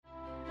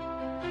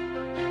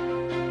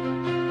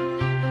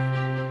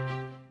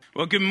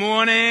Well, good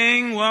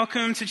morning.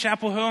 Welcome to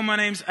Chapel Hill. My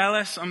name's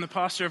Ellis. I'm the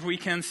pastor of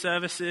weekend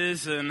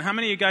services. And how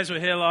many of you guys were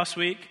here last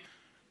week?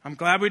 I'm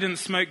glad we didn't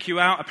smoke you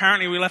out.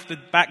 Apparently, we left the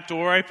back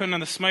door open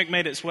and the smoke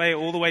made its way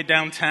all the way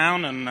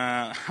downtown and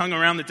hung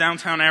around the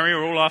downtown area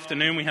all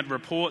afternoon. We had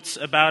reports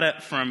about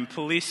it from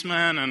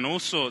policemen and all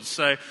sorts.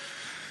 So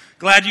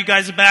glad you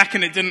guys are back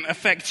and it didn't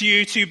affect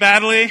you too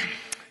badly.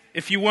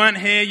 If you weren't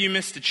here, you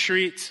missed a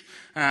treat.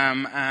 You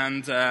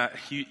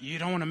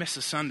don't want to miss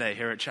a Sunday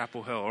here at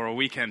Chapel Hill or a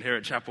weekend here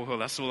at Chapel Hill.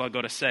 That's all I've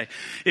got to say.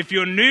 If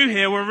you're new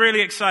here, we're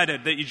really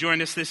excited that you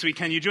joined us this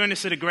weekend. You joined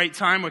us at a great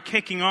time. We're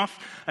kicking off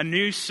a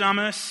new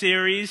summer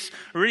series,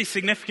 a really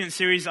significant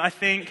series, I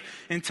think,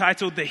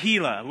 entitled The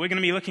Healer. We're going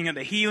to be looking at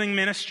the healing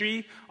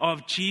ministry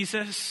of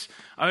Jesus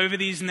over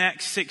these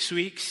next 6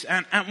 weeks.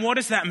 And what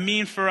does that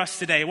mean for us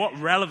today? What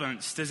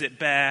relevance does it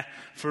bear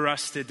for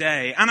us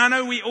today? And I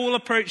know we all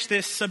approach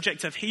this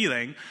subject of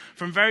healing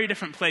from very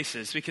different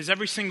places because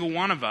every single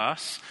one of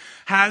us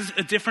has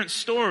a different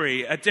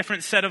story, a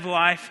different set of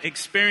life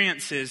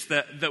experiences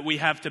that we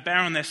have to bear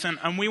on this.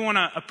 And we want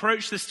to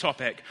approach this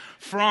topic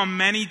from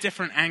many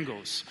different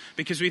angles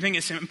because we think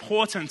it's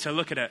important to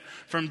look at it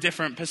from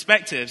different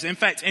perspectives. In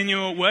fact, in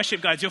your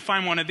worship guides, you'll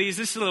find one of these.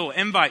 This is a little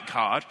invite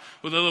card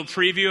with a little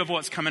preview of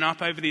what's coming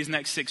up over these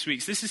next 6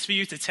 weeks. This is for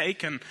you to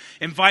take and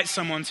invite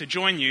someone to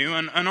join you.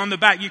 And on the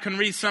back, you can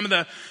read some of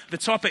the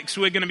topics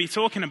we're going to be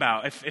talking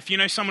about. If you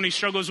know someone who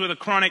struggles with a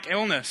chronic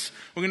illness,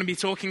 we're going to be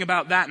talking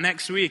about that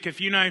next week.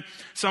 If you know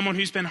someone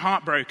who's been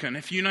heartbroken,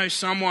 if you know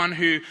someone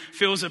who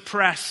feels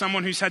oppressed,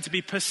 someone who's had to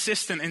be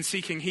persistent in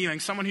seeking healing,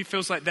 someone who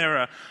feels like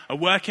they're a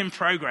work in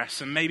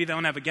progress and maybe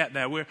they'll never get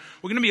there, we're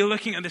going to be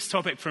looking at this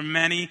topic from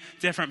many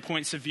different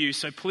points of view.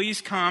 So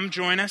please come,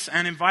 join us,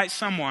 and invite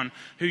someone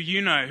who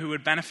you know who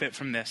would benefit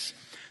from this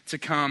to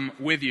come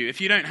with you.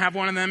 If you don't have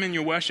one of them in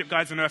your worship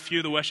guides, I know a few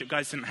of the worship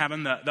guides didn't have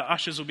them, the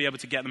ushers will be able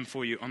to get them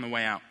for you on the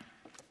way out.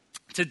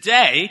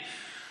 Today,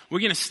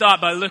 we're going to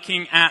start by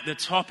looking at the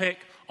topic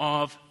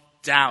of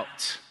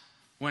doubt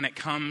when it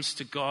comes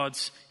to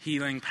God's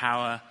healing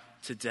power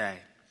today.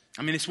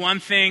 I mean, it's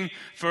one thing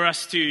for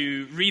us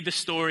to read the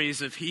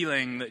stories of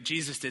healing that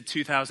Jesus did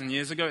 2,000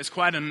 years ago. It's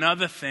quite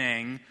another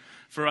thing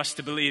for us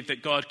to believe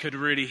that God could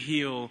really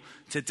heal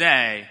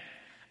today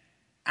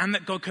and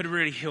that God could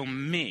really heal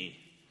me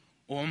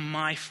or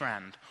my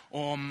friend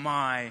or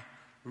my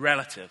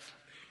relative.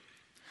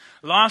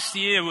 Last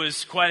year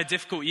was quite a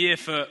difficult year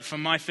for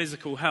my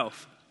physical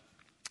health.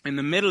 In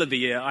the middle of the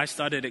year, I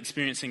started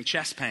experiencing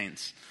chest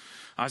pains.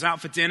 I was out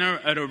for dinner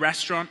at a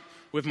restaurant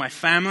with my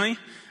family,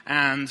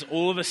 and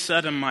all of a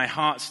sudden my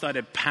heart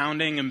started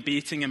pounding and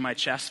beating in my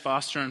chest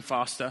faster and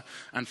faster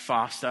and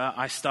faster.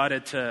 I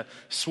started to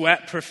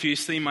sweat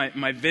profusely.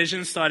 My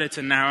vision started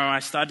to narrow. I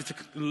started to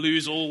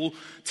lose all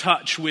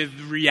touch with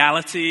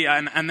reality,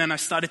 and then I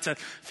started to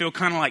feel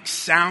kind of like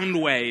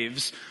sound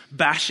waves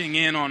bashing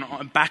in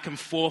on back and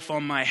forth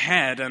on my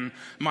head, and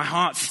my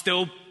heart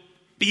still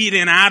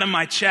beating out of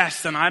my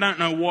chest, and I don't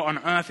know what on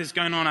earth is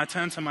going on. I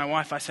turn to my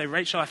wife, I say,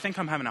 Rachel, I think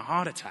I'm having a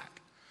heart attack.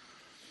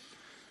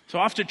 So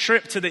after a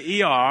trip to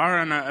the ER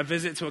and a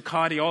visit to a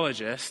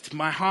cardiologist,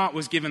 my heart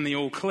was given the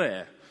all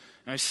clear.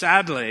 Now,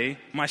 sadly,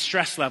 my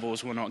stress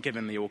levels were not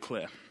given the all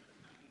clear.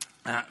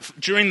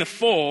 During the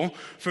fall,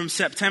 from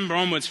September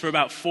onwards, for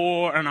about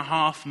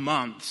 4.5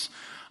 months,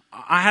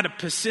 I had a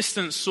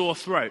persistent sore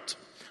throat.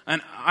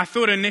 And I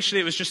thought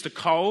initially it was just a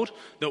cold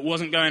that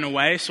wasn't going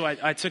away, so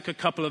I took a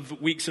couple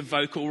of weeks of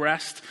vocal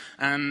rest,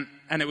 and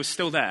it was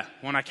still there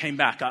when I came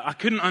back. I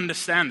couldn't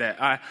understand it.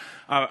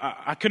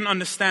 I couldn't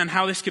understand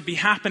how this could be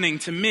happening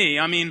to me.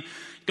 I mean,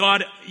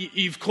 God,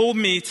 you've called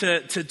me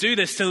to do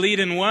this, to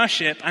lead in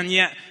worship, and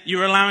yet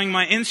you're allowing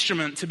my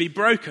instrument to be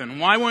broken.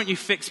 Why won't you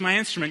fix my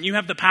instrument? You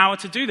have the power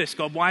to do this,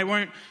 God. Why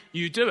won't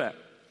you do it?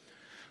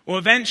 Well,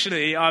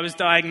 eventually, I was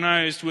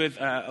diagnosed with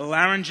a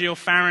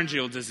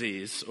laryngeal-pharyngeal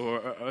disease,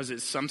 or as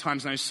it's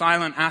sometimes known,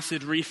 silent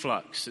acid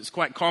reflux. It's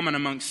quite common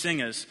amongst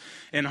singers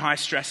in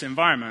high-stress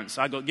environments.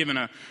 I got given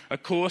a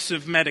course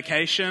of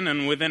medication,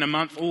 and within a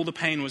month, all the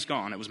pain was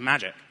gone. It was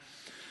magic.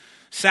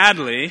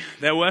 Sadly,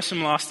 there were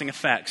some lasting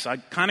effects. I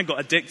kind of got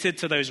addicted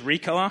to those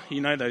Ricola,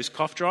 you know, those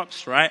cough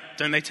drops, right?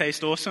 Don't they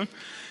taste awesome?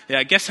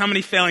 Yeah, guess how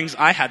many fillings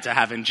I had to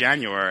have in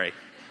January?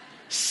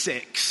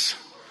 6.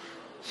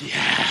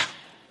 Yeah.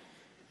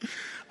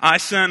 I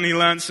certainly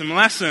learned some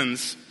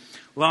lessons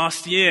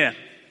last year.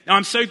 Now,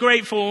 I'm so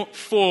grateful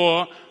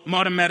for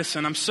modern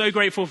medicine. I'm so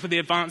grateful for the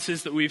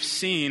advances that we've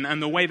seen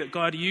and the way that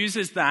God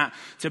uses that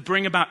to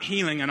bring about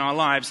healing in our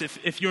lives.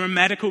 If you're a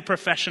medical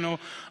professional,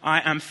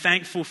 I am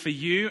thankful for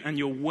you and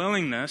your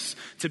willingness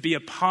to be a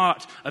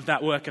part of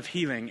that work of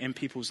healing in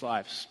people's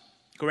lives.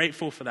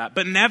 Grateful for that.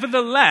 But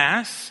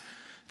nevertheless,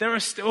 there are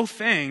still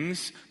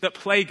things that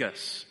plague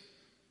us.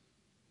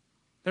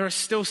 There are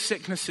still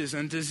sicknesses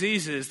and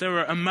diseases. There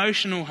are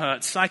emotional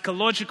hurts,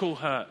 psychological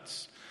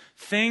hurts,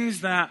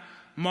 things that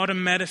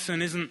modern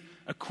medicine isn't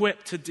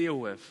equipped to deal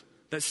with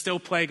that still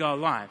plague our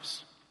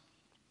lives.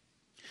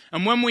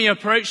 And when we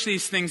approach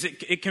these things,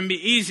 it can be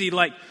easy,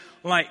 like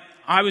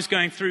I was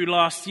going through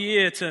last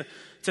year, to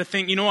to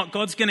think, you know what,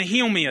 God's going to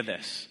heal me of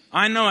this.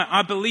 I know it,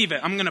 I believe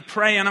it, I'm going to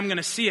pray and I'm going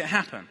to see it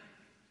happen.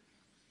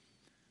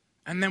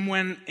 And then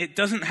when it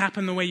doesn't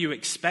happen the way you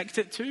expect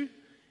it to,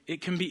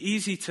 it can be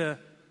easy to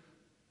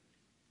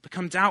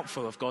become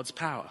doubtful of God's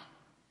power.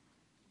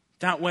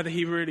 Doubt whether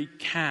he really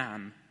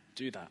can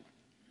do that.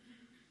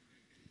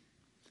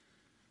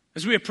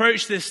 As we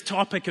approach this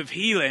topic of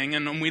healing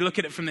and we look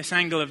at it from this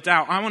angle of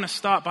doubt, I want to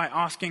start by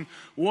asking,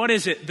 what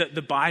is it that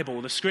the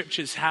Bible, the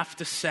scriptures, have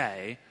to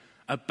say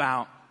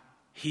about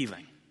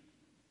healing?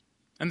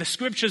 And the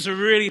scriptures are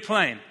really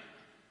plain.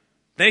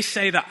 They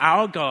say that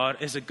our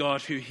God is a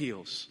God who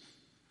heals.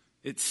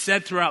 It's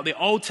said throughout the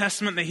Old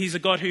Testament that he's a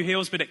God who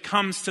heals, but it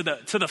comes to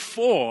the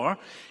fore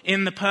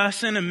in the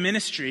person and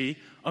ministry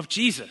of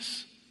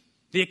Jesus.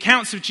 The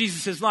accounts of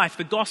Jesus' life,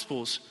 the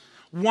Gospels,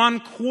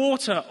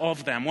 1/4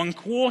 of them,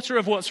 1/4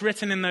 of what's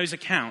written in those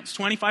accounts,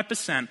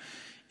 25%,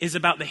 is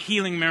about the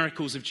healing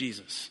miracles of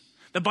Jesus.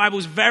 The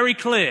Bible's very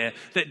clear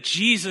that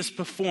Jesus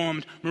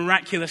performed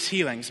miraculous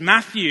healings.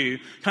 Matthew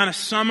kind of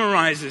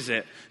summarizes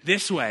it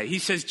this way. He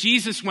says,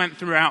 Jesus went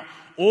throughout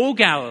all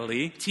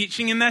Galilee,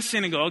 teaching in their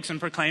synagogues and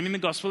proclaiming the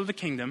gospel of the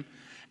kingdom,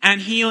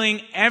 and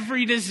healing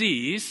every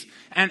disease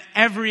and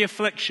every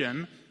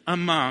affliction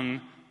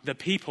among the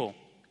people.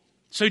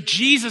 So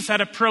Jesus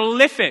had a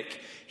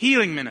prolific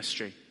healing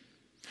ministry.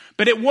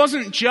 But it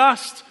wasn't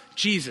just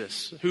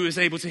Jesus who was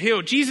able to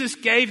heal. Jesus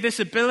gave this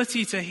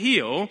ability to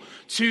heal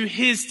to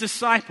his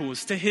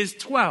disciples, to his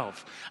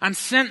 12, and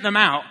sent them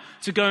out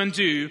to go and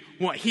do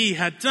what he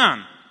had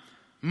done.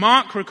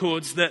 Mark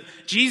records that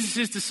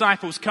Jesus'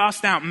 disciples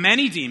cast out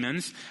many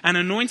demons and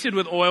anointed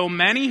with oil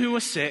many who were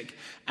sick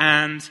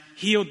and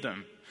healed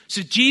them.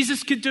 So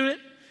Jesus could do it.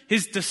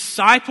 His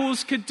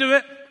disciples could do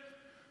it.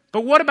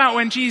 But what about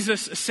when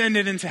Jesus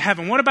ascended into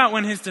heaven? What about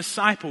when his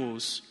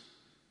disciples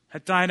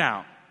had died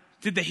out?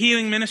 Did the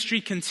healing ministry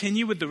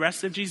continue with the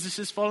rest of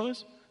Jesus'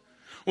 followers?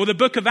 Well, the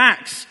book of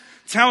Acts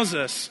tells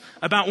us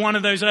about one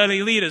of those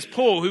early leaders,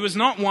 Paul, who was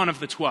not one of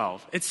the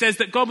 12. It says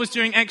that God was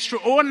doing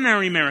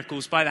extraordinary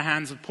miracles by the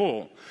hands of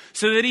Paul,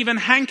 so that even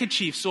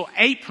handkerchiefs or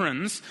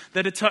aprons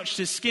that had touched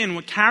his skin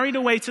were carried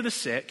away to the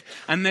sick,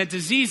 and their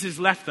diseases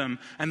left them,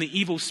 and the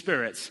evil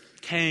spirits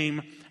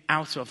came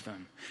out of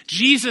them.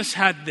 Jesus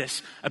had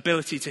this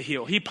ability to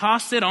heal. He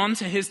passed it on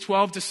to his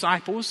 12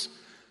 disciples,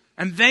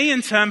 and they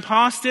in turn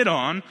passed it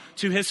on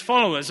to his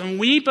followers. And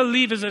we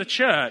believe as a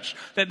church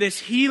that this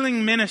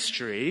healing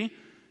ministry,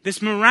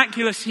 this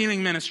miraculous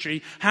healing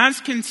ministry,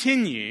 has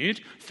continued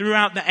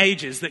throughout the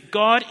ages. That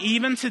God,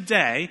 even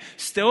today,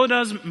 still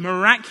does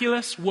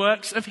miraculous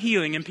works of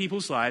healing in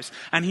people's lives,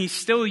 and he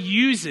still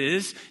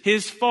uses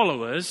his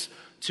followers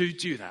to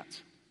do that.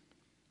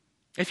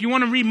 If you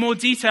want to read more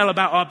detail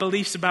about our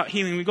beliefs about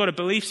healing, we've got a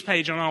beliefs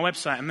page on our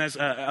website, and there's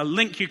a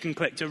link you can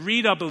click to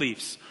read our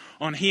beliefs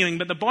on healing.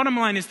 But the bottom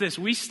line is this: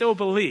 we still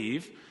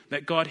believe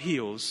that God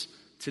heals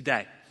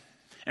today.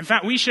 In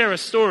fact, we share a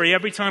story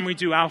every time we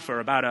do Alpha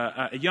about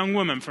a young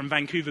woman from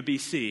Vancouver,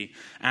 BC,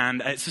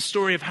 and it's a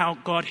story of how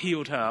God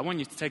healed her. I want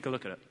you to take a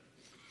look at it.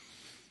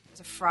 It was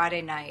a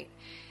Friday night,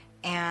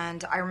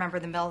 and I remember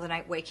in the middle of the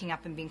night waking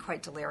up and being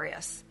quite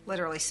delirious,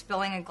 literally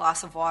spilling a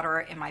glass of water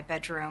in my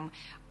bedroom,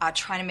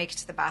 trying to make it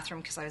to the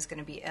bathroom because I was going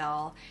to be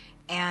ill,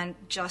 and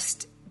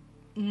just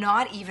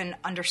not even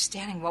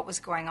understanding what was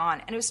going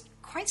on. And it was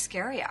quite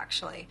scary,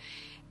 actually.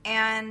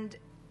 And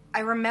I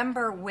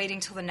remember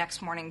waiting till the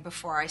next morning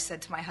before I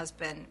said to my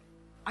husband,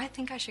 I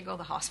think I should go to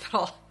the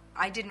hospital.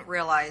 I didn't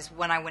realize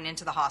when I went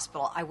into the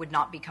hospital I would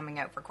not be coming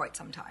out for quite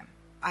some time.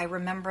 I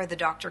remember the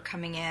doctor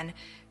coming in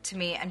to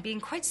me and being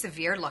quite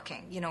severe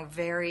looking,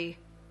 very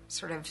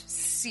sort of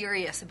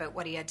serious about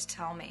what he had to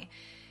tell me.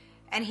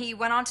 And he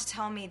went on to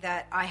tell me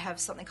that I have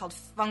something called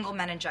fungal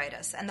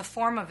meningitis, and the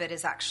form of it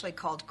is actually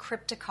called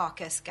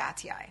Cryptococcus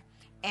gattii.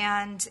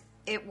 And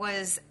it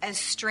was as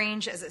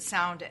strange as it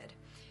sounded.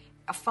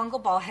 A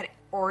fungal ball had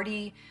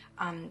already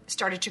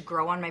started to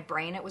grow on my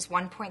brain. It was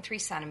 1.3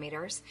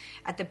 centimeters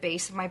at the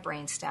base of my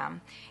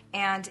brainstem,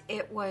 and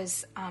it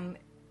was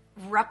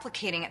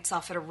replicating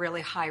itself at a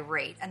really high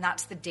rate. And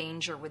that's the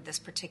danger with this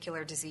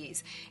particular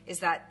disease, is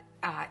that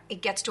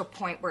it gets to a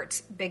point where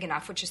it's big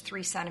enough, which is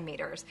 3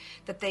 centimeters,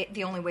 that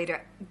the only way to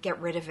get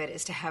rid of it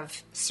is to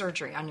have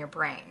surgery on your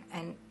brain,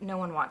 and no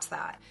one wants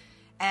that.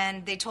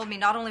 And they told me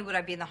not only would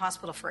I be in the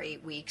hospital for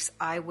 8 weeks,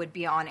 I would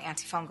be on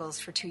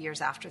antifungals for 2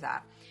 years after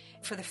that.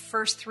 For the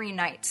first 3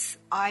 nights,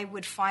 I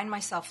would find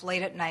myself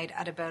late at night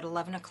at about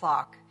 11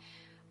 o'clock,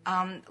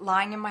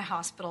 lying in my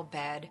hospital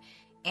bed,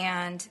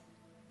 and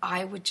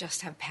I would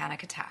just have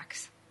panic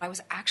attacks. I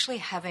was actually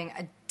having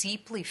a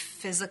deeply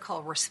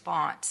physical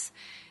response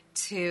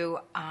to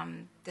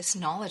this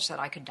knowledge that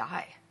I could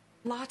die.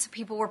 Lots of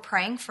people were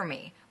praying for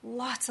me,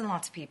 lots and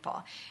lots of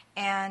people.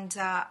 And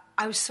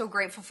I was so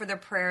grateful for their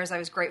prayers. I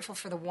was grateful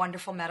for the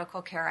wonderful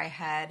medical care I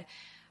had.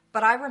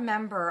 But I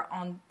remember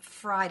on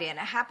Friday, and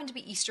it happened to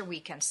be Easter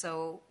weekend,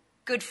 so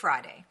Good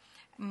Friday,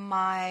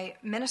 my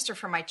minister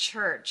for my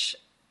church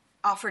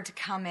offered to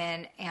come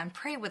in and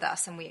pray with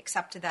us, and we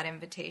accepted that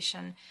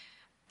invitation.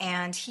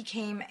 And he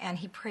came and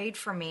he prayed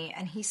for me,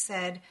 and he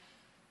said,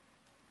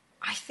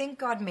 I think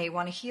God may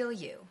want to heal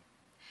you.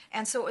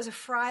 And so it was a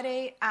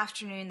Friday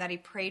afternoon that he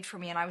prayed for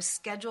me, and I was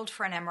scheduled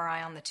for an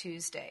MRI on the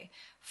Tuesday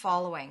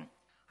following.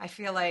 I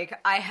feel like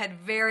I had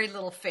very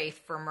little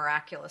faith for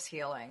miraculous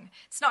healing.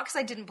 It's not because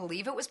I didn't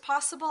believe it was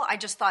possible. I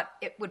just thought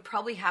it would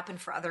probably happen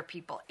for other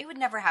people. It would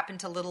never happen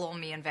to little old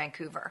me in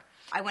Vancouver.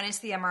 I went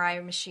into the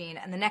MRI machine,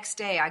 and the next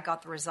day I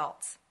got the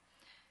results.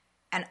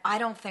 And I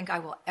don't think I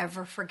will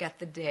ever forget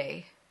the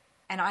day.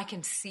 And I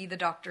can see the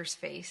doctor's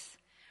face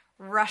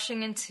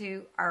rushing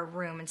into our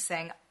room and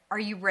saying, "Are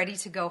you ready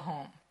to go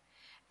home?"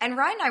 And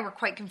Ryan and I were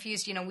quite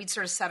confused. You know, we'd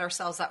sort of set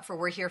ourselves up for,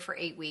 we're here for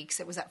 8 weeks.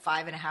 It was at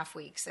 5.5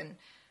 weeks. And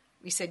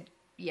we said,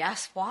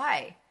 "Yes,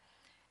 why?"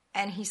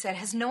 And he said,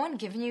 "Has no one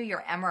given you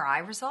your MRI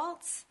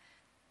results?"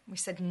 We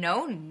said,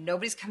 "No,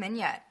 nobody's come in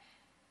yet."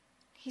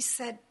 He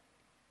said,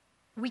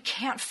 "We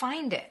can't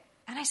find it."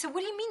 And I said,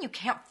 "What do you mean you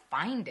can't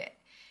find it?"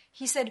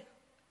 He said,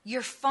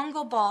 "Your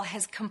fungal ball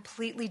has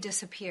completely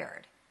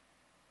disappeared.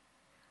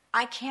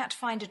 I can't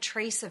find a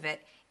trace of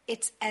it.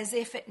 It's as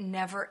if it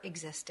never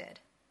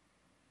existed."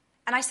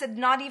 And I said,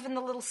 "Not even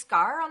the little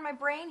scar on my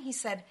brain?" He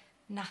said,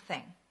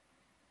 "Nothing.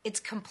 It's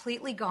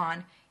completely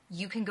gone.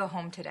 You can go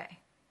home today."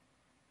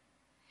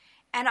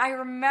 And I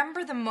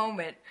remember the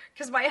moment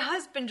because my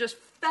husband just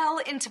fell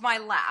into my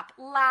lap,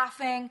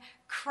 laughing,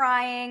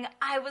 crying.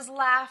 I was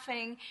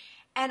laughing.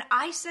 And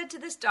I said to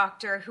this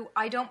doctor, who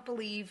I don't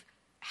believe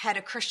had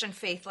a Christian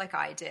faith like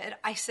I did,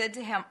 I said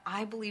to him,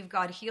 "I believe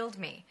God healed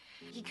me."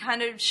 He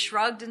kind of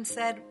shrugged and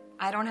said,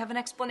 "I don't have an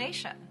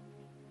explanation."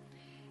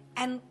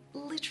 And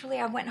literally,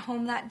 I went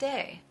home that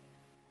day.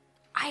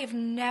 I have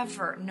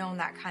never known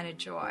that kind of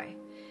joy.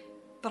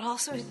 But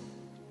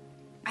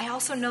I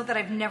also know that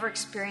I've never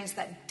experienced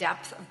that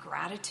depth of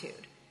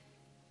gratitude.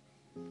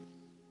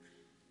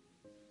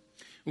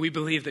 We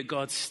believe that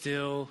God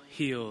still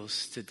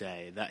heals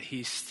today, that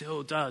he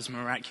still does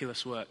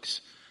miraculous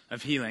works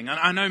of healing. And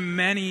I know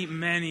many,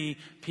 many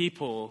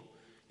people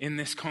in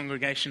this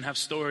congregation have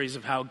stories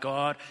of how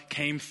God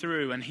came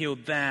through and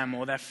healed them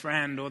or their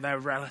friend or their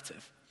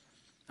relative.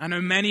 I know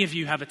many of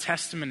you have a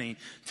testimony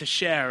to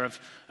share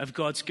of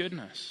God's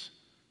goodness,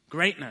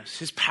 greatness,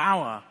 his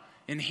power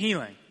in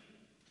healing.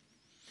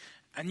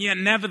 And yet,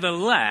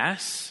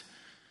 nevertheless,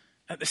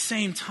 at the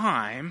same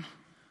time,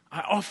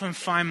 I often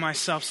find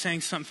myself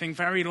saying something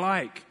very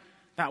like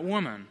that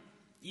woman.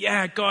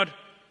 Yeah, God,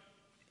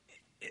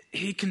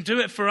 he can do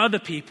it for other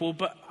people,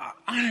 but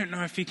I don't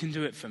know if he can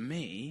do it for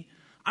me.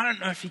 I don't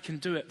know if he can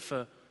do it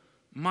for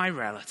my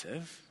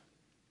relative.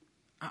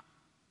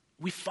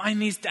 We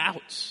find these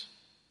doubts.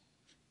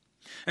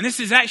 And this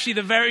is actually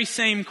the very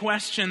same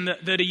question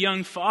that a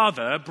young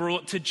father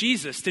brought to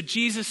Jesus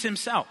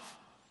himself,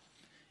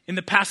 in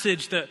the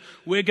passage that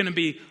we're going to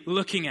be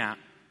looking at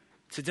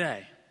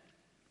today.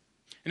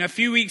 A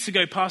few weeks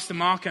ago, Pastor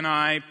Mark and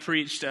I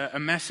preached a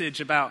message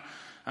about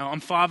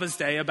on Father's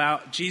Day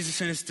about Jesus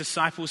and his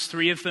disciples,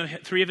 three of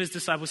his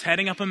disciples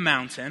heading up a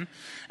mountain.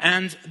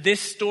 And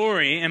this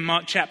story in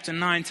Mark chapter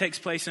 9 takes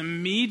place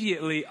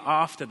immediately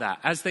after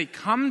that. As they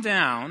come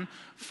down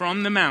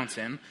from the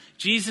mountain,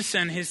 Jesus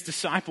and his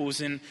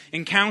disciples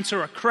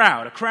encounter a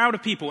crowd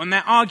of people, and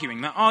they're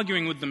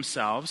arguing with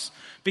themselves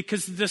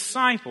because the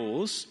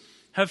disciples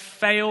have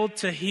failed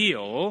to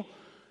heal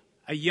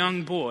a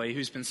young boy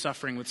who's been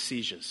suffering with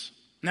seizures.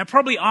 And they're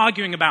probably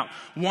arguing about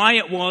why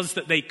it was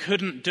that they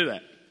couldn't do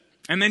it.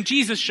 And then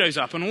Jesus shows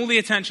up and all the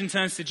attention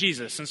turns to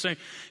Jesus. And so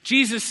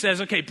Jesus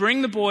says, "Okay,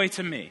 bring the boy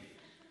to me."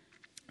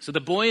 So the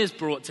boy is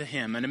brought to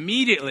him, and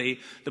immediately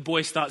the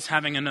boy starts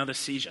having another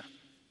seizure.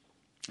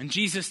 And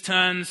Jesus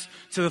turns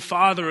to the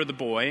father of the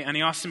boy and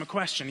he asks him a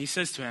question. He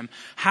says to him,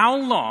 "How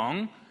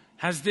long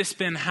has this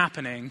been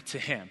happening to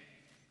him?"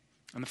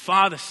 And the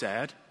father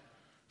said,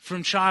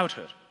 "From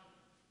childhood.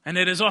 And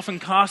it has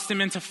often cast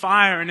him into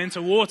fire and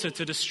into water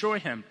to destroy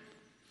him.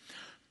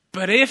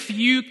 But if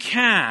you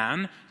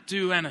can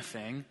do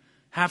anything,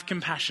 have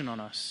compassion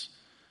on us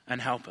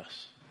and help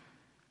us."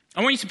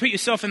 I want you to put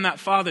yourself in that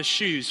father's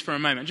shoes for a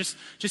moment.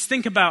 Just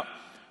think about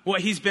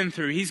what he's been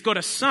through. He's got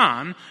a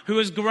son who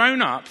has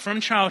grown up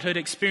from childhood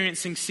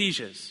experiencing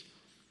seizures,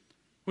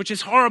 which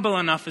is horrible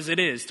enough as it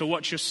is to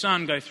watch your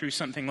son go through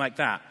something like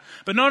that.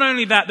 But not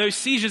only that, those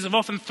seizures have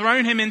often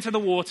thrown him into the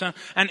water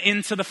and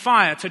into the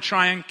fire to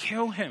try and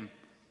kill him.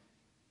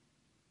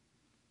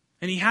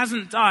 And he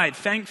hasn't died,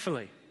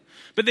 thankfully.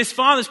 But this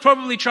father's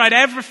probably tried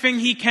everything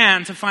he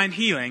can to find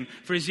healing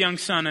for his young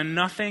son, and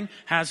nothing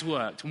has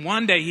worked.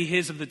 One day he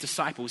hears of the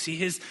disciples. He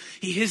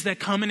hears they're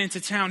coming into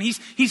town.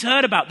 He's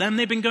heard about them.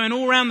 They've been going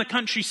all around the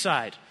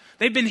countryside.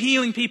 They've been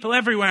healing people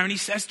everywhere. And he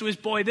says to his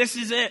boy, "This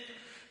is it.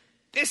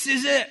 This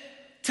is it.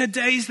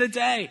 Today's the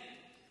day."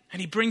 And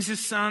he brings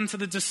his son to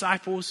the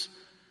disciples,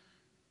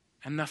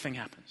 and nothing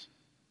happens.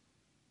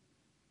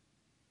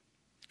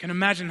 You can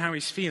imagine how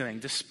he's feeling,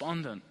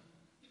 despondent,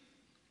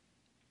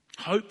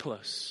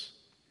 hopeless.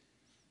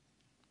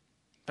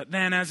 But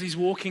then as he's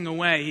walking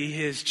away, he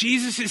hears,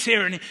 "Jesus is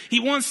here and he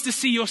wants to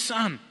see your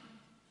son."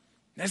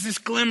 There's this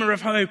glimmer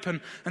of hope,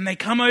 and they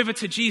come over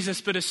to Jesus,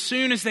 but as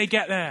soon as they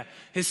get there,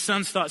 his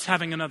son starts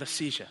having another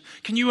seizure.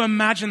 Can you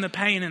imagine the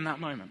pain in that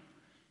moment?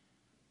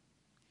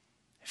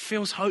 It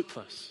feels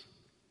hopeless.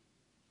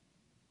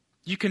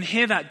 You can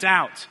hear that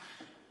doubt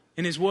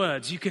in his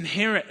words. You can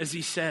hear it as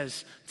he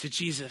says to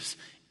Jesus,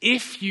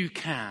 if you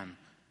can,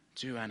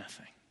 do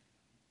anything.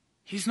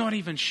 He's not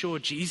even sure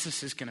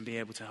Jesus is going to be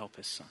able to help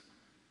his son.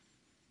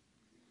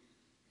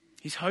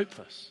 He's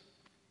hopeless.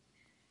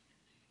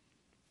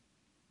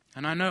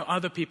 And I know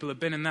other people have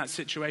been in that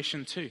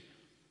situation too.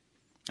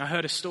 I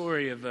heard a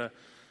story of the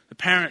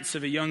parents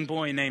of a young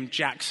boy named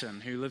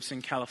Jackson who lives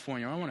in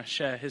California. I want to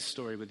share his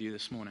story with you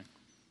this morning.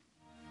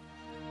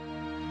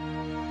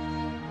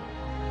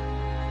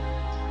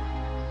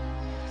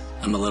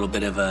 I'm a little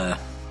bit of a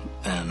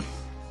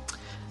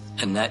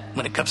nut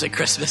when it comes to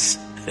Christmas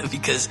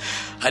because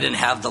I didn't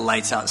have the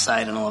lights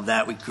outside and all of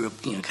that. We grew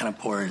up, kind of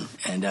poor,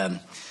 and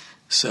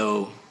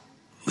so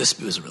this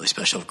was a really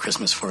special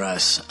Christmas for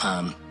us.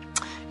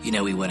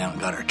 We went out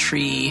and got our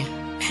tree,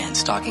 and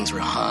stockings were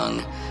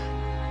hung,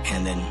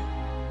 and then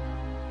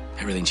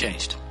everything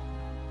changed.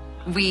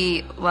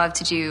 We love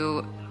to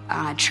do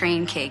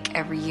train cake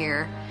every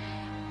year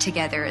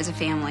together as a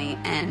family,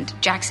 and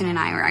Jackson and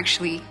I were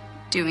actually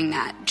doing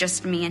that,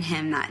 just me and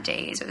him that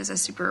day. So it was a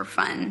super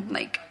fun,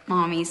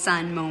 mommy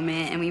son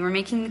moment, and we were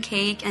making the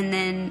cake, and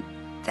then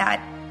that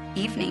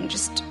evening,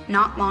 just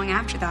not long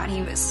after that,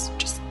 he was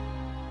just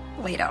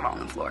laid out on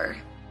the floor.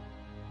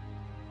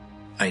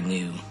 I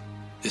knew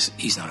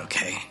he's not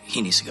okay.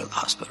 He needs to go to the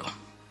hospital.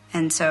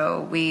 And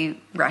so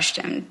we rushed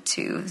him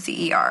to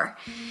the ER.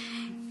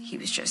 He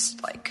was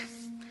just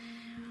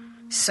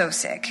so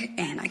sick,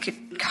 and I could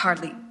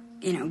hardly,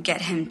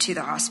 get him to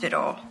the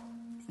hospital.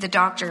 The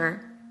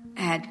doctor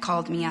had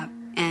called me up,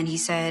 and he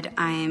said,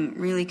 I'm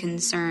really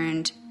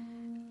concerned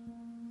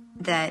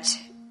that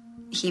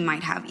he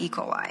might have E.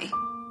 coli.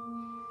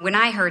 When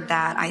I heard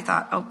that, I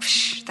thought,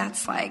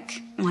 that's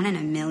 1 in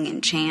a million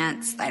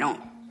chance. I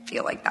don't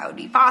feel like that would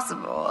be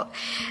possible.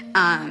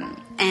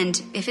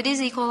 And if it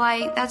is E.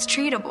 coli, that's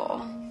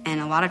treatable.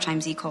 And a lot of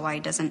times E.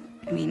 coli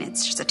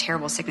it's just a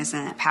terrible sickness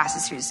and it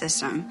passes through the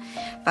system.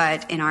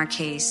 But in our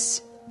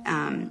case,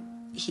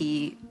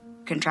 he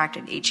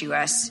contracted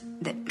HUS,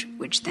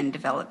 which then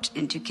developed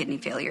into kidney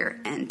failure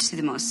and to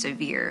the most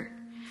severe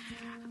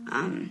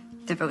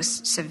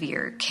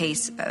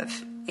case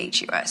of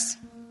HUS.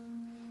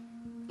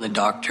 The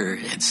doctor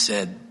had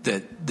said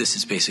that this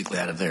is basically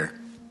out of their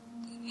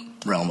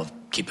realm of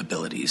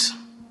capabilities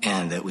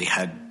and that we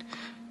had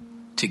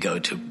to go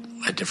to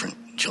a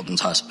different children's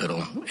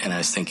hospital. And I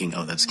was thinking,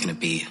 that's going to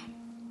be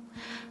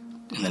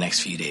in the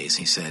next few days.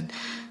 He said,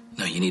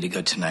 no, you need to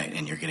go tonight,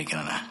 and you're going to get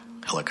on a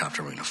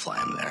helicopter. We're going to fly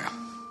him there.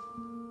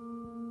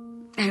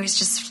 I was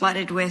just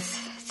flooded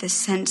with the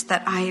sense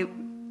that I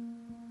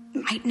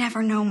might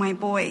never know my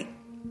boy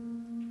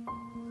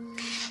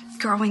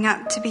growing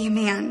up to be a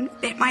man.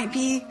 It might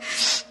be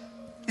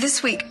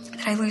this week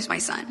that I lose my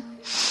son.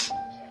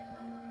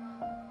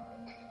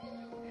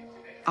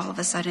 All of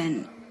a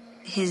sudden,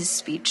 his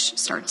speech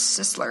starts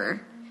to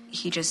slur.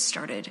 He just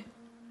started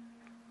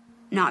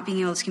not being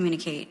able to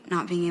communicate,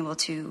 not being able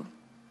to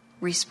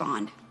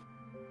respond.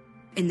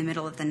 In the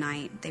middle of the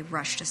night, they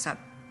rushed us up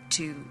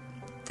to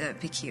the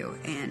PICU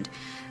and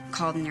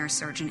called a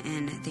neurosurgeon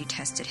in. They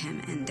tested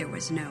him, and there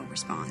was no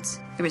response.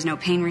 There was no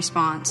pain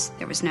response.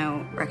 There was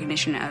no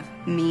recognition of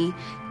me.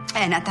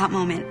 And at that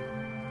moment,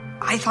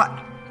 I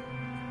thought,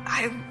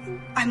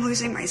 I'm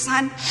losing my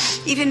son.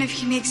 Even if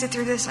he makes it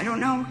through this, I don't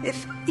know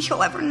if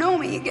he'll ever know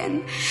me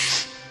again.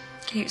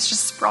 He was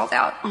just sprawled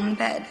out on the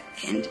bed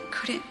and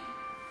couldn't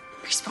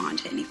respond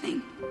to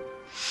anything.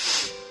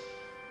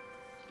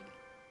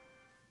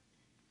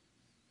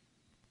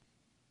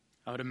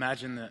 I would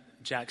imagine that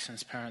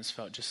Jackson's parents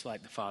felt just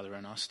like the father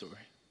in our story.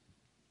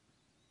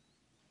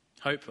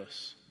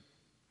 Hopeless.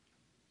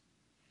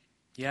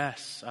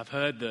 Yes, I've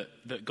heard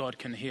that God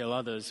can heal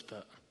others,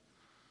 but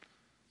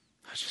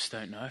I just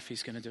don't know if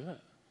he's going to do it.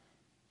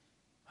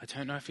 I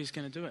don't know if he's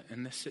going to do it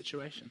in this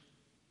situation.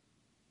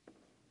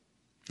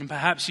 And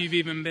perhaps you've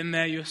even been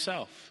there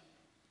yourself,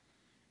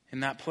 in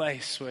that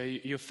place where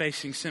you're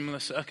facing similar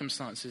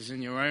circumstances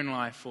in your own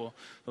life or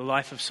the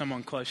life of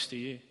someone close to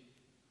you.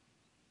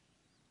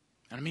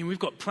 And we've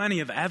got plenty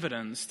of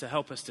evidence to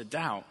help us to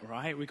doubt,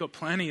 right? We've got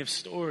plenty of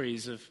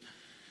stories of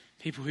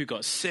people who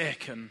got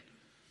sick and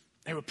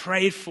they were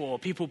prayed for.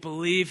 People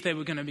believed they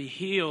were going to be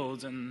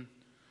healed and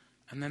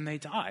then they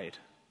died.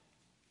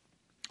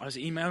 I was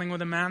emailing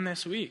with a man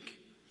this week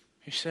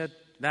who said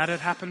that had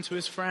happened to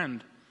his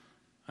friend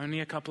only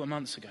a couple of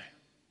months ago.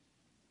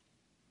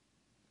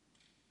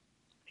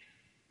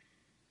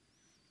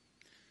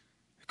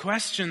 The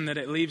question that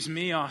it leaves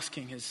me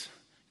asking is,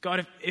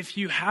 God, if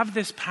you have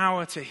this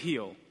power to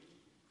heal,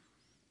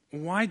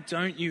 why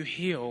don't you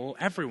heal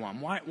everyone?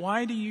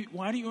 Why do you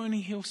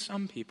only heal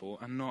some people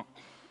and not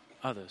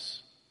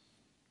others?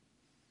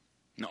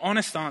 The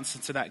honest answer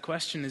to that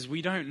question is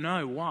we don't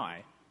know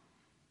why.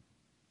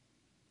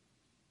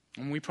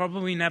 And we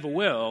probably never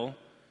will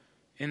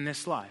in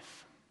this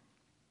life.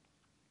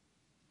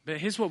 But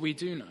here's what we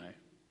do know.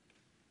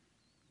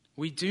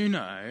 We do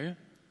know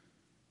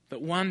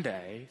that one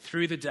day,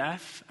 through the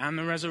death and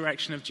the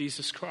resurrection of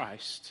Jesus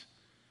Christ,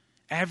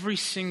 every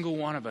single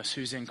one of us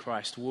who's in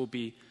Christ will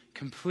be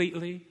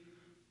completely,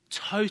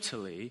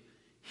 totally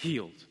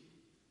healed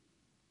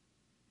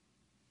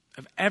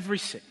of every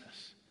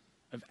sickness,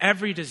 of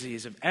every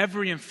disease, of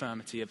every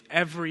infirmity, of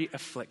every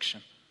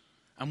affliction.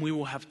 And we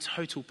will have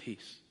total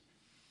peace.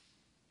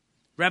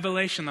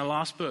 Revelation, the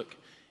last book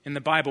in the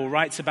Bible,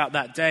 writes about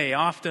that day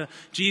after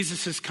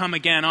Jesus has come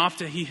again,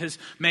 after he has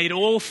made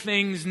all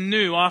things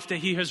new, after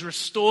he has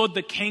restored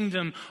the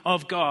kingdom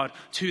of God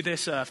to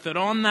this earth, that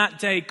on that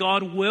day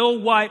God will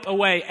wipe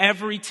away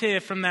every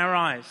tear from their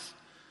eyes,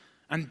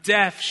 and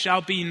death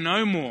shall be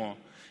no more.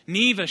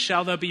 Neither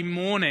shall there be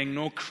mourning,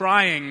 nor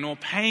crying, nor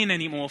pain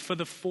anymore, for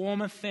the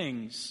former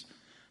things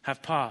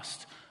have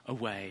passed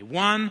away.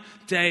 One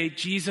day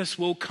Jesus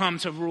will come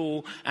to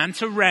rule and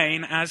to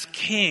reign as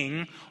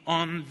king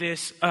on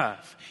this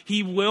earth.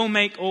 He will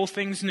make all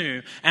things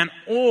new, and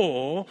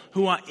all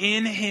who are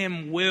in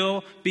him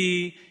will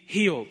be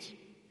healed.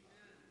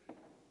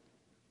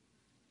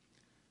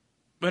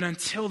 But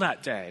until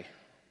that day,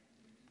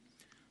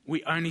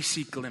 we only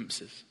see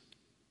glimpses.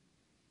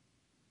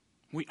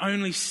 We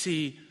only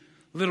see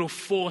little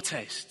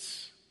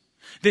foretastes.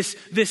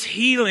 This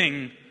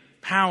healing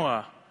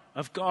power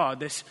of God,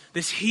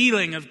 this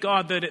healing of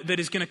God that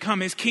is going to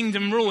come, his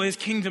kingdom rule, his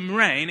kingdom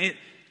reign,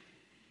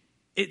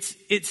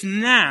 it's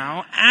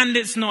now and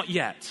it's not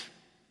yet.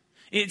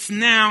 It's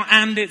now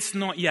and it's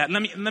not yet.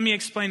 Let me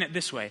explain it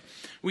this way.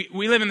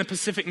 We live in the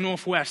Pacific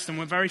Northwest and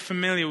we're very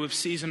familiar with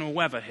seasonal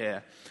weather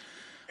here.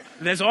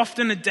 There's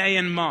often a day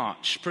in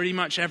March, pretty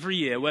much every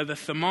year, where the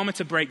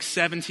thermometer breaks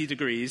 70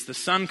 degrees, the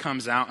sun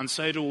comes out, and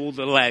so do all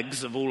the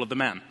legs of all of the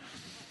men.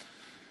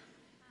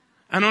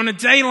 And on a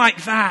day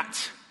like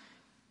that,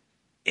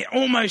 it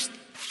almost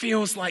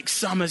feels like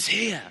summer's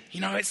here.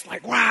 You know, it's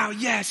like, wow,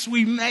 yes,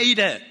 we made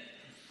it.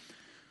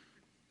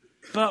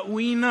 But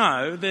we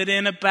know that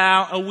in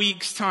about a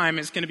week's time,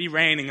 it's going to be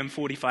raining and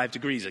 45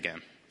 degrees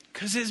again.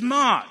 Because it's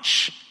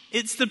March.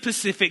 It's the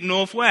Pacific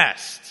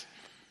Northwest.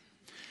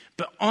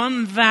 But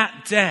on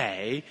that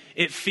day,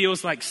 it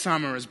feels like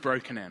summer has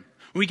broken in.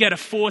 We get a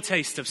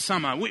foretaste of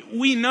summer.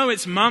 We know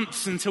it's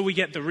months until we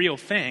get the real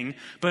thing,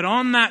 but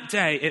on that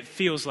day, it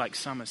feels like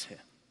summer's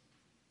here.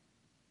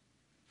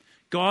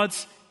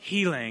 God's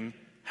healing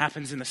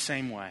happens in the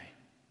same way.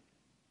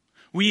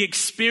 We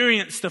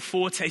experience the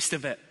foretaste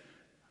of it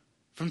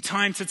from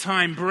time to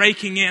time,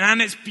 breaking in,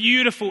 and it's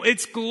beautiful,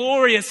 it's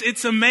glorious,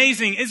 it's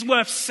amazing, it's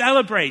worth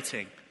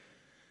celebrating.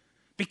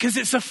 Because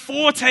it's a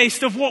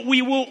foretaste of what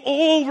we will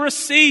all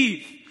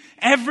receive,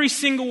 every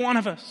single one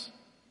of us.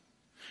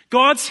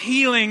 God's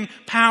healing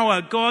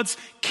power, God's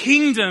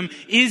kingdom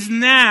is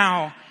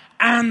now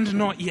and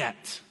not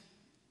yet.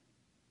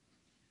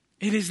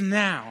 It is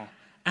now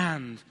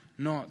and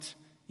not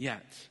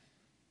yet.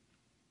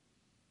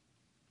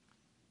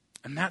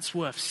 And that's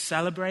worth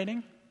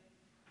celebrating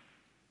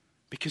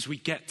because we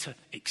get to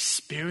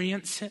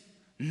experience it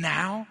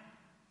now.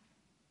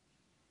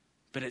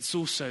 But it's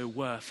also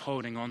worth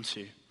holding on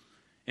to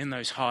in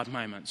those hard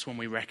moments when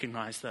we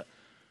recognize that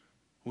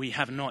we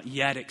have not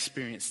yet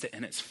experienced it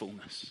in its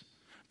fullness,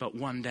 but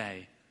one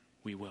day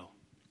we will.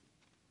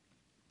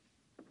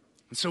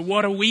 And so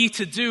what are we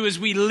to do as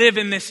we live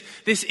in this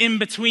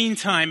in-between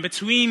time,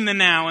 between the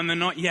now and the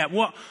not yet?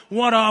 What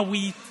are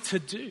we to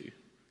do?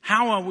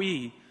 How are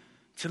we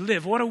to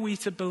live? What are we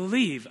to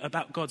believe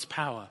about God's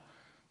power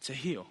to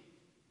heal?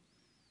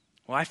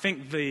 Well, I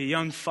think the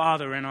young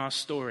father in our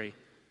story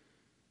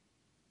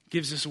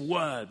gives us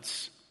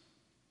words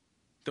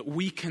that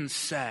we can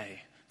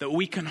say, that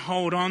we can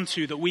hold on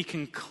to, that we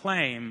can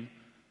claim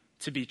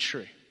to be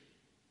true.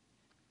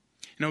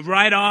 You know,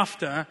 right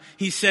after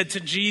he said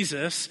to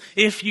Jesus,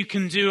 "If you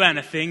can do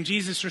anything,"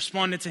 Jesus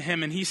responded to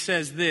him and he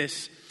says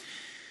this,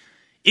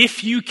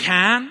 "If you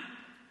can,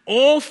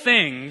 all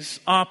things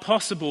are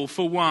possible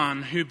for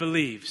one who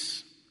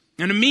believes."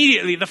 And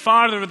immediately the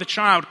father of the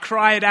child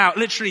cried out,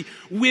 literally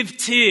with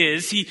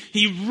tears,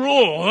 he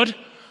roared,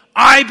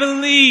 "I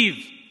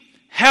believe.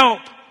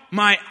 Help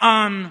my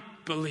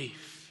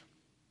unbelief."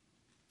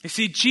 You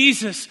see,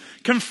 Jesus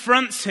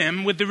confronts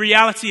him with the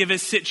reality of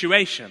his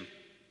situation.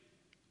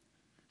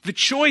 The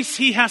choice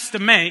he has to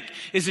make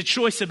is a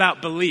choice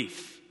about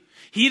belief.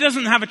 He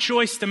doesn't have a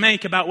choice to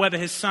make about whether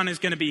his son is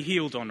going to be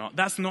healed or not.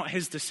 That's not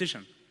his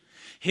decision.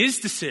 His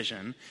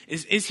decision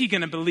is he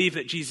going to believe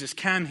that Jesus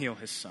can heal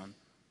his son?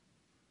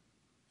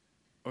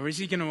 Or is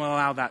he going to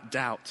allow that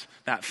doubt,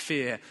 that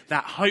fear,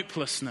 that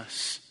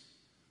hopelessness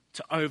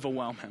to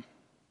overwhelm him?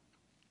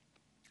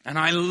 And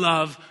I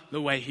love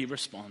the way he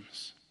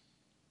responds.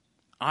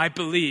 "I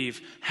believe,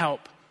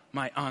 help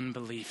my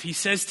unbelief." He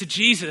says to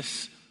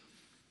Jesus,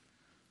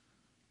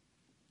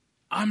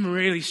 "I'm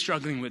really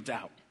struggling with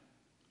doubt.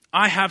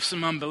 I have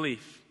some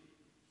unbelief.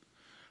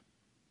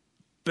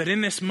 But in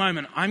this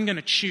moment, I'm going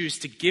to choose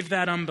to give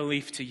that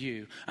unbelief to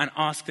you and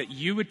ask that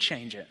you would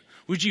change it.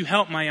 Would you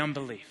help my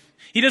unbelief?"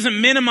 He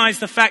doesn't minimize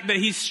the fact that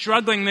he's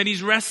struggling, that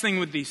he's wrestling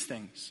with these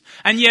things.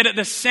 And yet at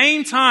the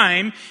same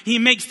time, he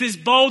makes this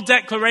bold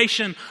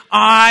declaration,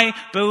 I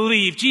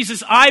believe.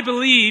 Jesus, I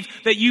believe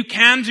that you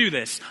can do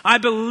this. I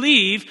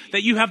believe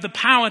that you have the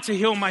power to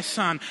heal my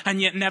son.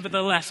 And yet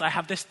nevertheless, I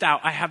have this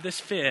doubt. I have this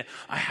fear.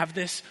 I have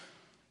this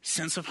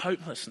sense of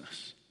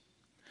hopelessness.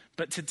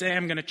 But today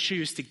I'm going to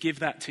choose to give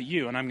that to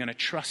you, and I'm going to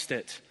trust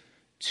it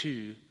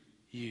to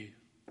you.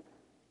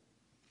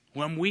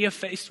 When we are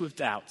faced with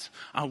doubt,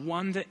 I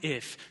wonder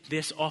if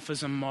this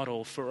offers a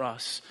model for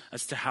us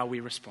as to how we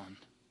respond.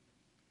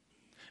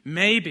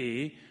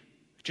 Maybe,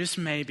 just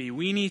maybe,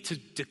 we need to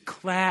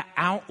declare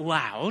out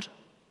loud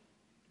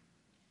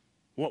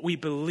what we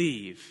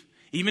believe,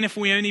 even if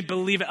we only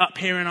believe it up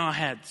here in our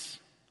heads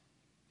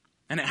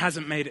and it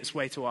hasn't made its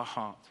way to our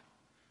heart.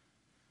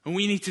 And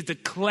we need to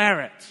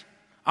declare it.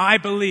 I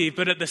believe,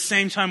 but at the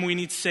same time we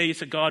need to say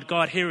to God,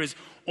 God, here is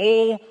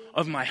all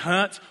of my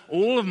hurt,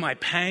 all of my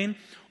pain,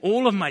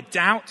 all of my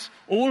doubt,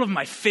 all of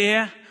my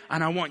fear,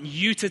 and I want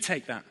you to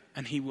take that,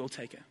 and he will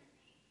take it.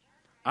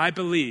 I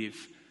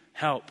believe,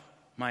 help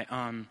my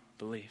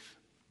unbelief.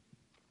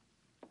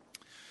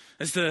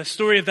 As the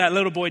story of that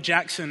little boy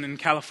Jackson in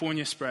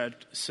California spread,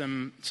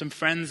 some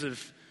friends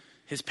of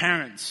his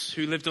parents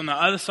who lived on the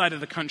other side of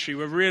the country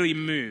were really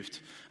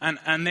moved.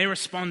 And they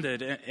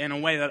responded in a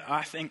way that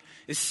I think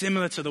is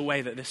similar to the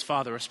way that this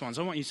father responds.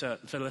 I want you to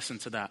listen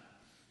to that.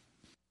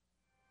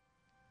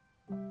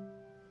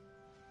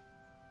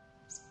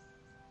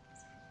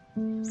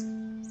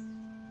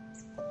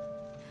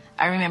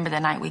 I remember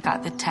the night we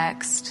got the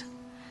text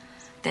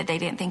that they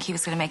didn't think he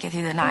was going to make it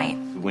through the night.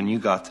 When you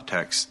got the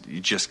text, you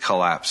just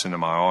collapsed into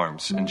my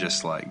arms and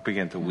just like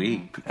began to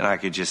weep. And I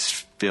could just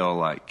feel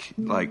like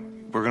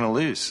we're going to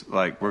lose.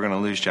 Like, we're going to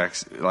lose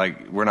Jackson.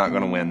 Like, we're not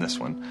going to win this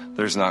one.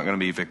 There's not going to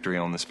be victory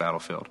on this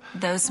battlefield.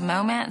 Those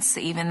moments,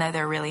 even though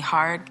they're really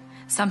hard,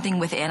 something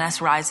within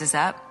us rises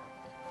up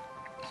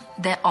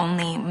that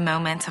only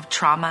moments of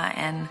trauma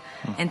and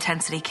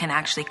intensity can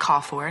actually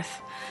call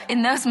forth.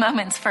 In those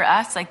moments for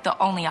us, like, the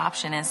only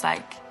option is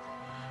like,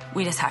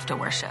 we just have to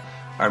worship.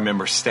 I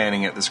remember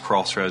standing at this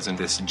crossroads and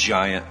this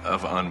giant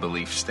of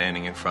unbelief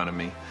standing in front of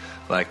me.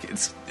 Like,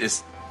 it's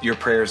your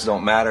prayers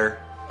don't matter.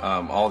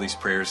 All these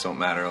prayers don't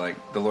matter.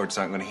 Like, the Lord's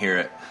not going to hear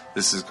it.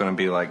 This is going to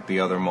be like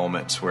the other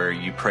moments where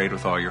you prayed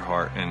with all your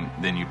heart and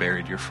then you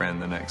buried your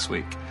friend the next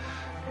week.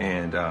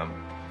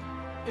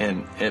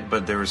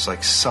 But there was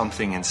like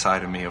something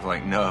inside of me of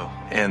like, no.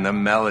 And the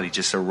melody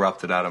just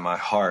erupted out of my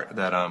heart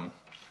that, I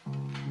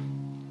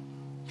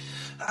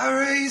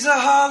raise a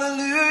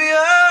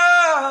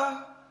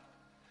hallelujah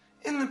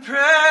in the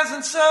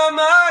presence of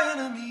my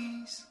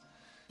enemies.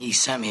 He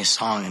sent me a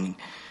song, and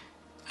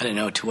I didn't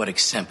know to what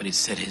extent, but it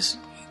said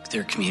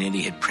their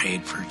community had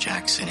prayed for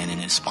Jackson, and in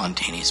a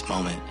spontaneous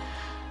moment,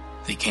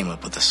 they came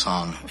up with a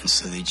song, and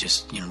so they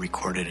just,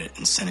 recorded it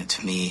and sent it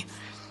to me.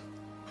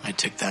 I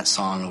took that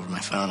song over my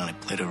phone, and I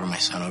played it over my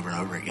son over and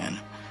over again.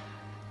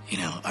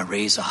 I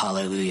raise a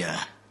hallelujah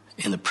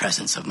in the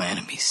presence of my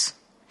enemies.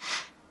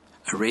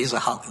 I raise a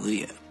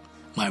hallelujah.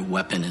 My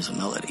weapon is a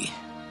melody.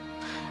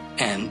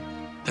 And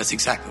that's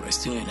exactly what I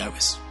was doing. I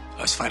was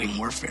fighting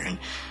warfare,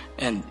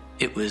 and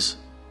it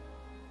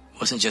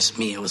wasn't just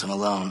me. I wasn't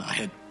alone. I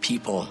had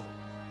people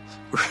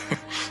who were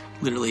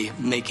literally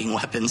making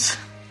weapons,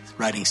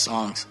 writing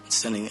songs, and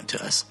sending them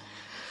to us.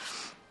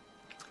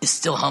 It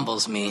still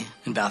humbles me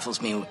and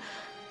baffles me.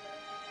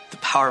 The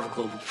power of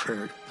global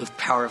prayer, the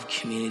power of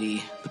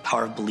community, the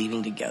power of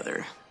believing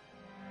together.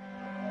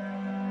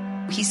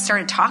 He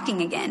started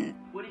talking again.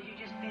 What did you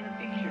just paint a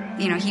picture of?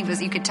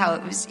 You could tell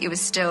it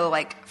was still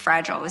like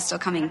fragile. It was still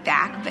coming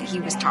back, but he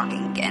was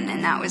talking again,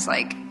 and that was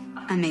like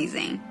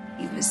amazing.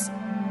 He was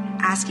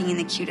asking in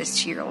the cutest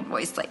 2-year-old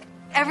voice, like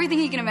everything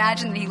he can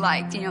imagine that he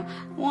liked, I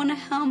want a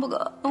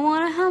hamburger, I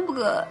want a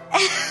hamburger.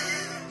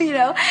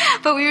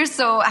 But we were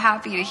so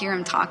happy to hear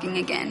him talking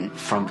again.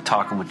 From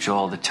talking with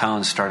Joel, the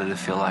tone started to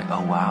feel like,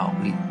 oh wow,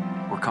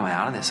 we're coming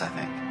out of this, I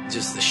think.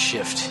 Just the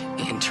shift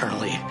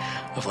internally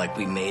of like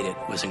we made it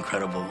was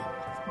incredible.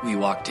 We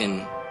walked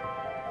in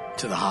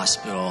to the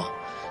hospital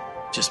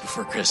just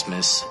before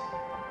Christmas,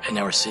 and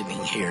now we're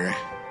sitting here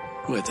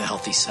with a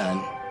healthy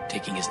son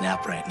taking his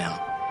nap right now.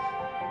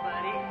 Hey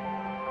buddy,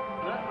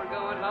 look, we're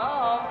going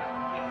home.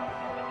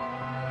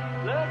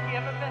 Look, you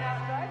haven't been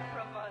outside for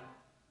a month.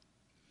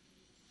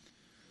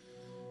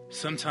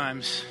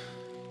 Sometimes,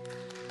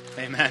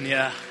 amen,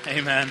 yeah,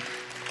 amen.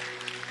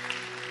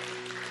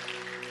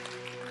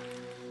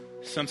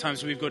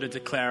 Sometimes we've got to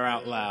declare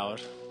out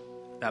loud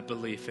that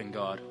belief in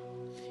God,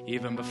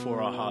 even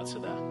before our hearts are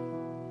there.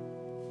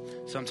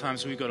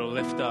 Sometimes we've got to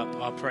lift up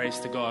our praise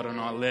to God on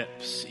our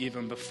lips,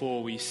 even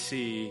before we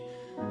see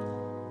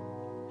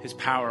His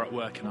power at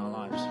work in our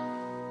lives.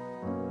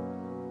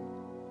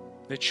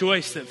 The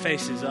choice that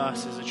faces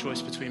us is a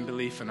choice between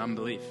belief and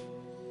unbelief.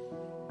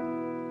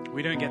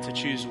 We don't get to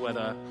choose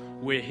whether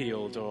we're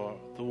healed or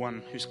the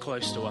one who's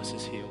close to us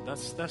is healed.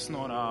 That's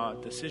not our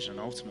decision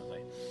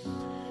ultimately.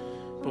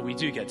 But we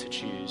do get to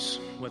choose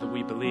whether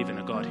we believe in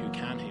a God who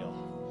can heal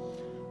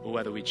or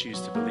whether we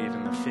choose to believe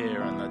in the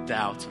fear and the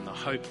doubt and the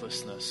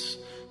hopelessness,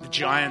 the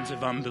giant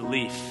of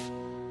unbelief,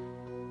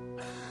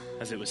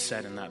 as it was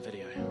said in that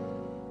video.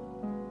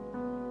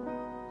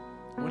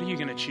 What are you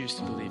going to choose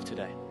to believe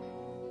today?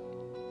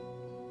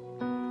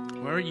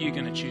 Where are you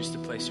going to choose to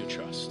place your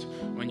trust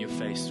when you're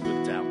faced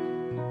with doubt?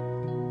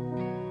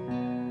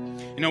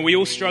 You know, we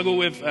all struggle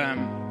with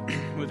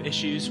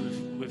issues,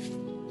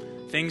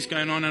 with things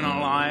going on in our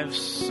lives.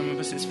 Some of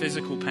us it's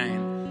physical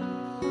pain.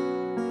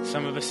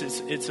 Some of us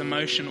it's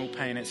emotional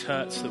pain. It's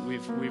hurts that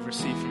we've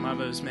received from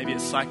others. Maybe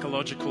it's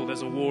psychological.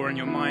 There's a war in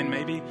your mind.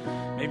 Maybe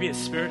it's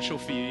spiritual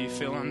for you. You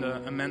feel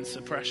under immense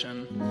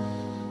oppression.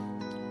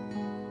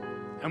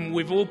 And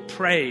we've all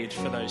prayed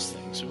for those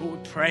things. We've all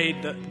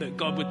prayed that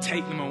God would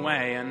take them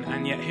away,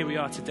 and yet here we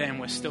are today and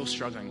we're still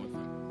struggling with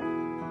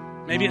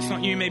them. Maybe it's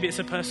not you, maybe it's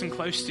a person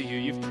close to you.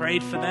 You've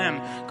prayed for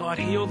them, God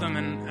heal them,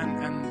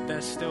 and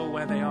they're still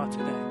where they are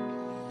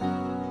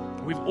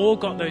today. We've all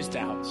got those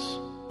doubts.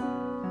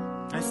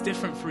 It's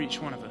different for each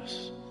one of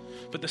us.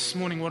 But this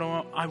morning, what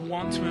I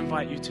want to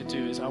invite you to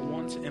do is I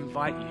want to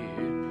invite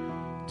you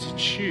to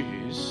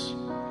choose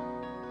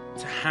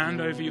to hand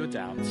over your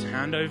doubts,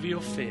 hand over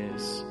your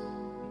fears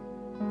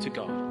to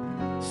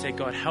God. Say,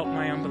 God, help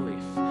my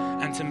unbelief.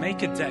 And to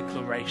make a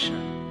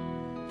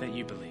declaration that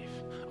you believe.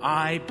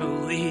 I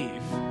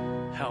believe,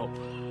 help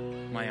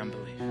my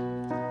unbelief.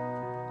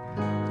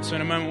 So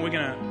in a moment, we're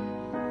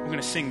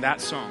gonna sing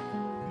that song,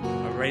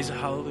 I Raise a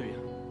Hallelujah,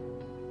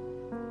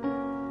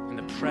 in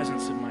the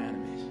presence of my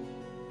enemies.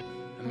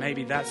 And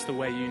maybe that's the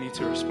way you need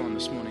to respond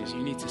this morning, is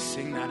you need to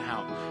sing that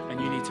out and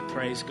you need to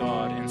praise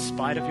God in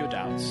spite of your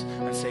doubts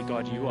and say,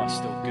 God, you are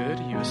still good,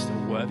 you are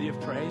still worthy of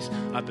praise.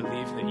 I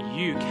believe that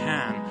you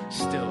can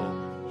still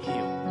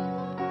heal.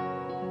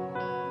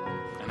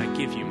 And I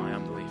give you my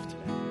unbelief today.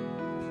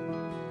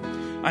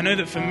 I know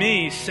that for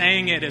me,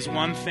 saying it is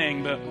one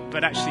thing,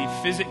 but actually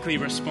physically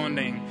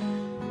responding,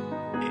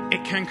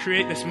 it can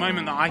create this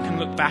moment that I can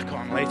look back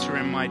on later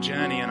in my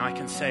journey and I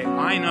can say,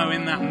 I know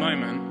in that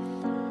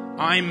moment,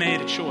 I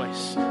made a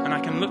choice, and I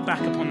can look back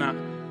upon that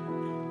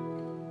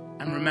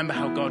and remember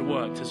how God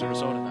worked as a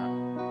result of that.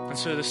 And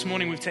so this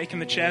morning we've taken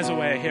the chairs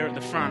away here at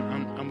the front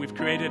and we've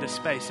created a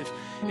space.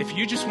 If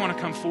you just want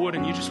to come forward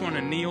and you just want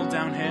to kneel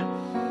down here,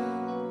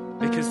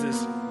 because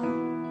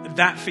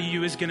that for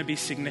you is going to be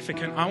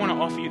significant, I want to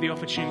offer you the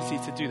opportunity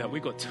to do that.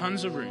 We've got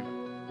tons of room,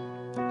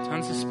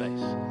 tons of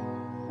space.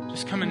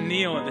 Just come and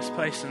kneel at this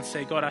place and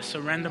say, God, I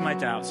surrender my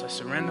doubts. I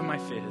surrender my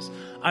fears.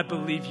 I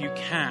believe you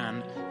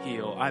can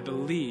heal. I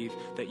believe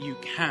that you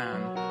can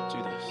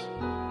do this.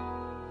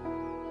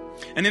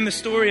 And in the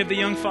story of the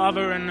young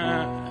father and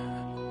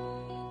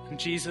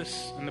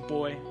Jesus and the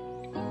boy,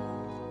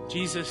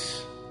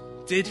 Jesus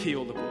did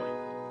heal the boy.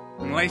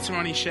 And later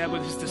on he shared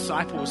with his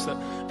disciples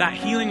that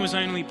healing was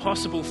only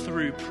possible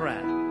through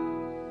prayer.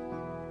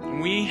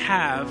 And we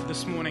have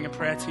this morning a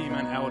prayer team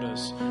and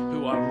elders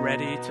who are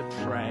ready to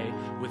pray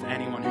with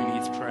anyone who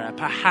needs prayer.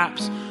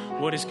 Perhaps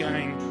what is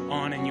going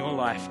on in your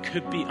life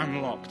could be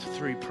unlocked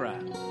through prayer.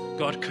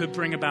 God could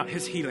bring about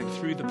his healing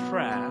through the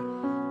prayer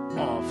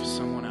of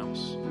someone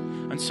else.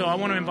 And so I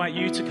want to invite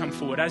you to come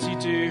forward. As you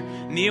do,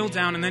 kneel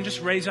down and then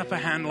just raise up a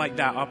hand like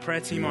that. Our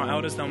prayer team, our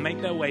elders, they'll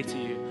make their way to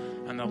you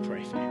and they'll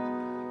pray for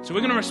you. So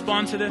we're going to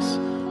respond to this.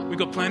 We've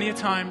got plenty of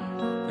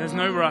time. There's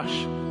no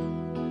rush.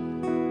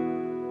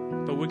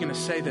 But we're going to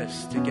say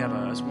this together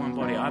as one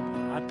body.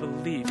 I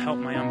believe, help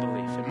my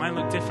unbelief. It might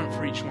look different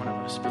for each one of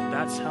us, but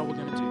that's how we're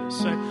going to do this.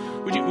 So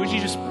would you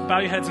just bow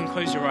your heads and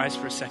close your eyes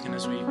for a second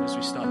as we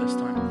start this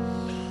time?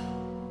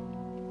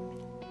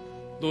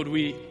 Lord,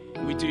 we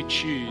do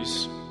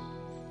choose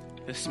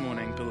this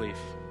morning belief.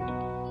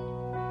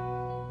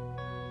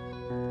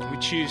 We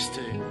choose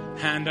to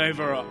hand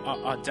over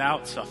our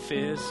doubts, our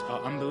fears,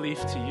 our unbelief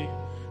to you.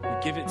 We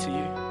give it to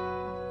you.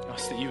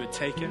 Ask that you would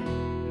take it.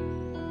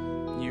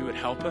 You would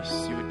help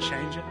us. You would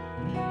change it.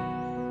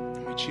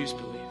 And we choose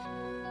belief.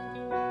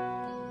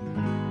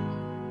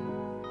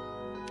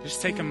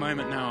 Just take a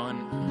moment now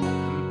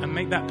and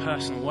make that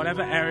personal.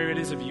 Whatever area it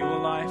is of your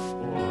life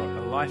or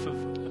a life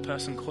of a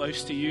person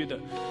close to you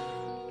that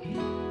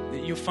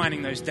you're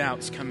finding those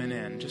doubts coming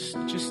in. Just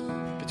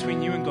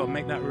between you and God,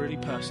 make that really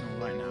personal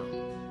right now.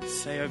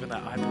 Say over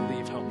that, I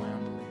believe, help my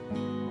unbelief.